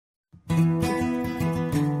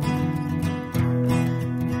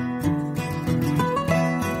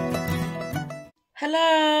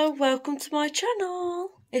Hello, welcome to my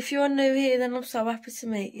channel. If you are new here, then I'm so happy to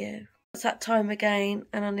meet you. It's that time again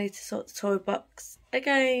and I need to sort the toy box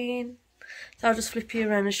again. So I'll just flip you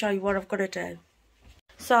around and show you what I've got to do.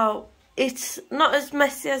 So it's not as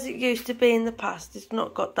messy as it used to be in the past. It's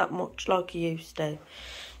not got that much like it used to.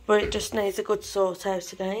 But it just needs a good sort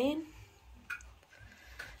out again.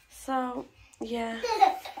 So, yeah.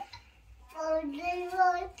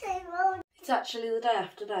 It's actually the day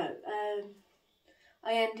after now.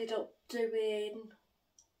 I ended up doing,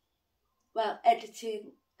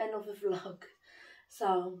 editing another vlog.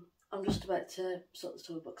 So I'm just about to sort the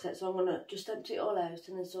toy box out. So I'm going to just empty it all out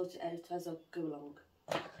and then sort it out as I go along.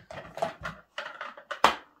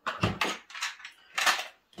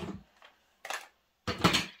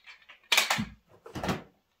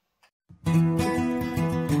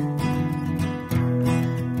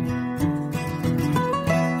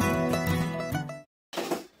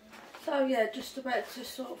 So yeah, just about to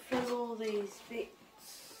sort through all these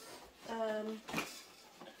bits.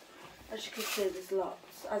 As you can see, there's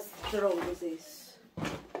lots, as there always is.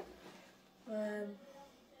 I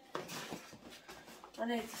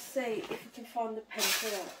need to see if I can find the pen for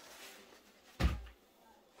that.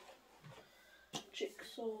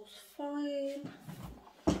 Jigsaw's fine.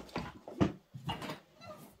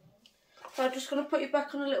 So I'm just going to put you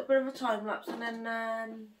back on a little bit of a time lapse and then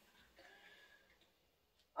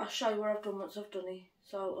I'll show you what I've done once I've done it,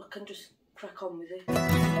 so I can just crack on with it.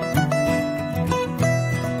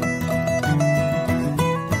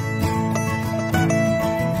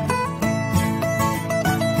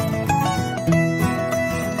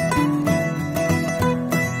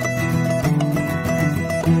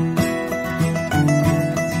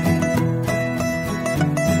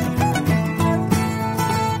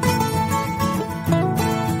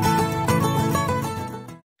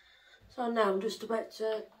 So now I'm just about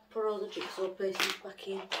to put all the jigsaw pieces back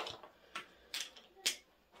in.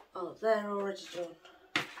 Oh, they're already done.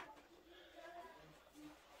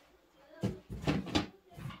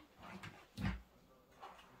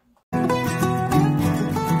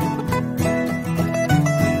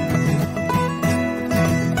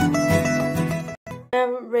 I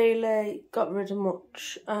haven't really got rid of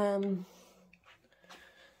much. I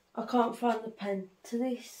can't find the pen to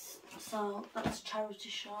this, so that's charity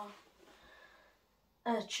shop.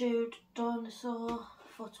 A chewed dinosaur,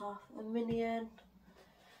 foot off, a minion,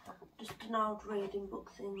 just an old reading book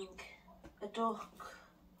thing, a duck,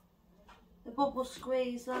 a bubble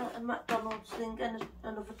squeezer, a McDonald's thing, and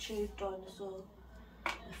another chewed dinosaur,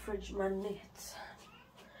 a fridge magnet.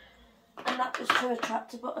 And that was to a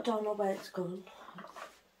tractor, but I don't know where it's gone.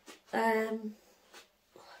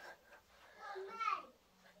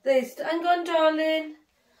 These, hang on darling,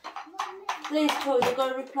 these toys are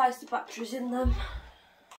going to replace the batteries in them.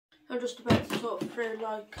 I'm just about to sort through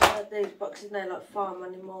like these boxes now, like farm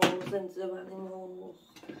animals and zoo animals.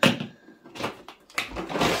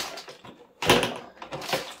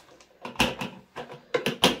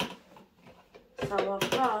 So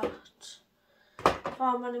I've got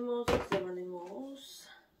farm animals and zoo animals,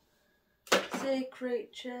 sea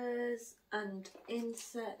creatures and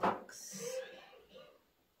insects.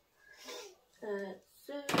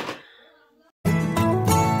 Zoo.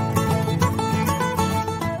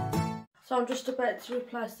 So I'm just about to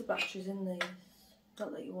replace the batteries in these.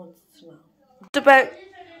 Not that you wanted to know.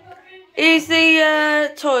 Is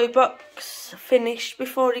the toy box finished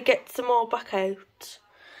before he gets them all back out?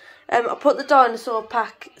 I put the dinosaur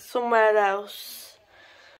pack somewhere else.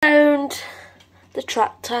 Found the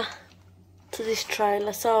tractor to this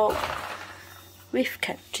trailer, so we've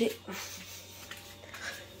kept it.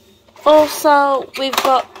 Also, we've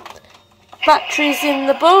got batteries in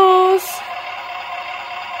the bores.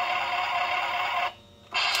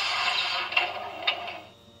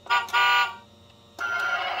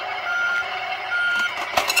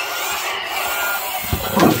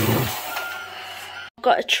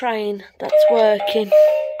 Got a train that's working.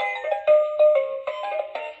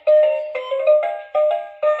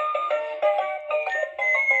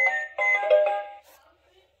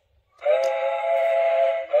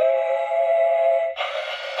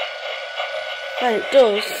 Well, it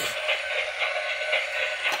does.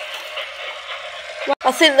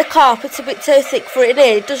 I think the carpet's a bit too thick for it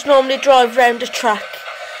here. It does normally drive round a track.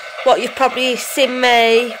 What you've probably seen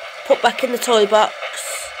me put back in the toy box.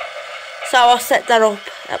 So I'll set that up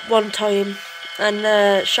at one time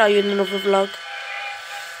and show you in another vlog.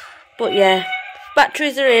 But yeah,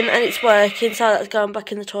 batteries are in and it's working, so that's going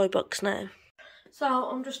back in the toy box now. So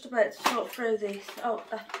I'm just about to sort through this. Oh,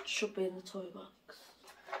 that should be in the toy box.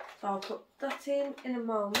 So I'll put that in a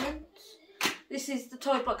moment. This is the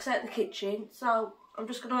toy box out of the kitchen, so I'm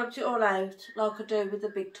just going to empty it all out like I do with the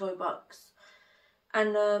big toy box,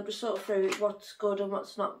 and just sort through it, what's good and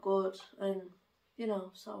what's not good, and you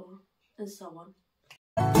know, so on and so on.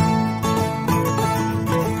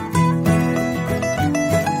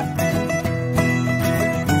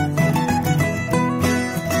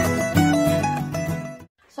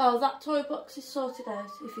 So that toy box is sorted out,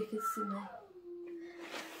 if you can see me.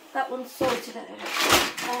 That one's sorted out.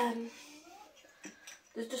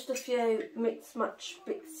 There's just a few mix-match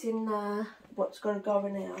bits in there, what's going to go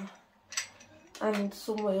in here. And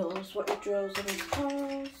some wheels, what he drills on his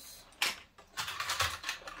cars.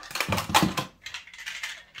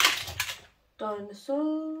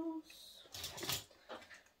 Dinosaurs.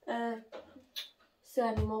 Sea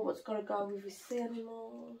animal, what's going to go with his sea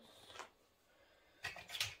animals.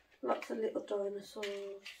 Lots of little dinosaurs,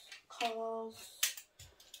 cars,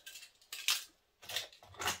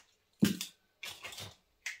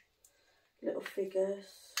 little figures.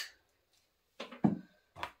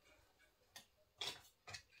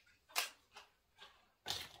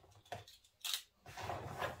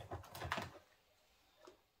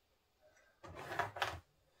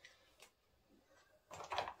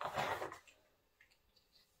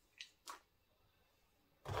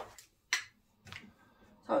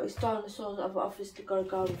 So his dinosaurs, I've obviously got to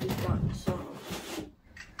go with his dinosaurs.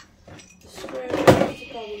 The screws to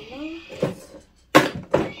go in that.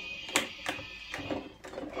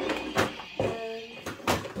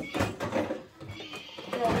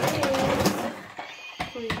 There it is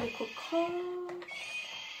for his little cars.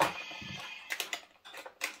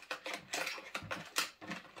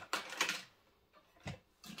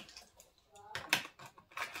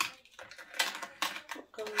 What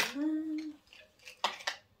goes there?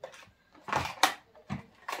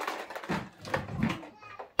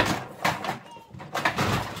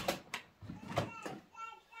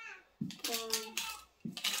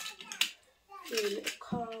 Little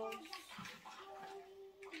cars.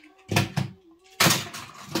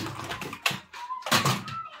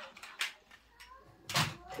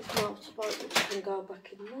 His motorbike, which can go back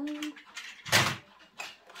in there.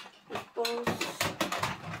 His bus.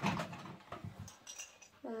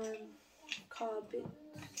 Car bits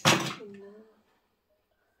in there.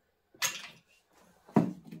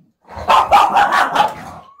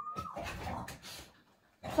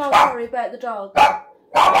 So sorry about the dog.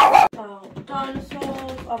 So,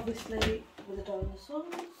 dinosaurs, obviously, with the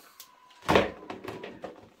dinosaurs.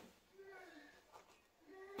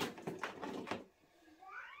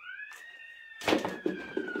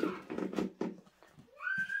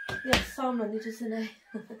 Yes, so many, doesn't he?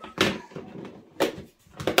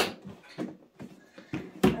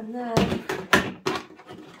 And then,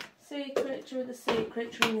 sea creature with the sea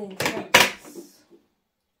creature and the insects.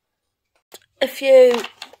 A few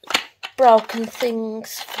broken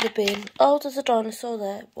things for the bin. Oh, there's a dinosaur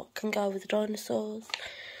there. What can go with the dinosaurs?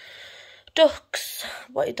 Ducks,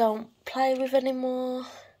 what you don't play with anymore.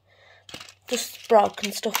 Just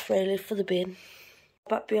broken stuff really for the bin.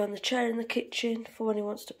 Back behind the chair in the kitchen for when he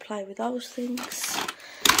wants to play with those things.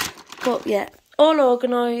 But yeah, all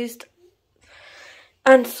organised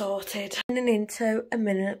and sorted. Turning into a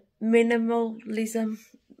minimalism.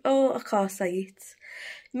 Oh, I can't say it.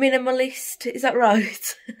 Minimalist, is that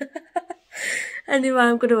right? Anyway,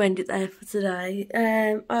 I'm going to end it there for today.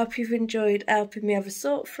 I hope you've enjoyed helping me have a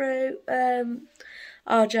sort through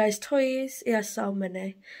RJ's toys. He has so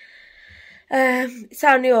many. It's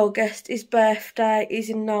only August, his birthday is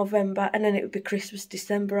in November, and then it would be Christmas,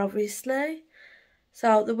 December, obviously.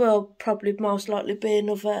 So there will probably most likely be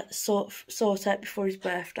another sort out before his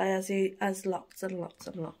birthday, as he has lots and lots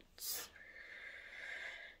and lots.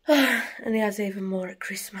 And he has even more at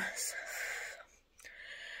Christmas.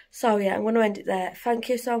 So yeah, I'm going to end it there. Thank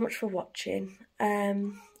you so much for watching.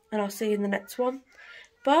 And I'll see you in the next one.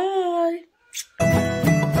 Bye!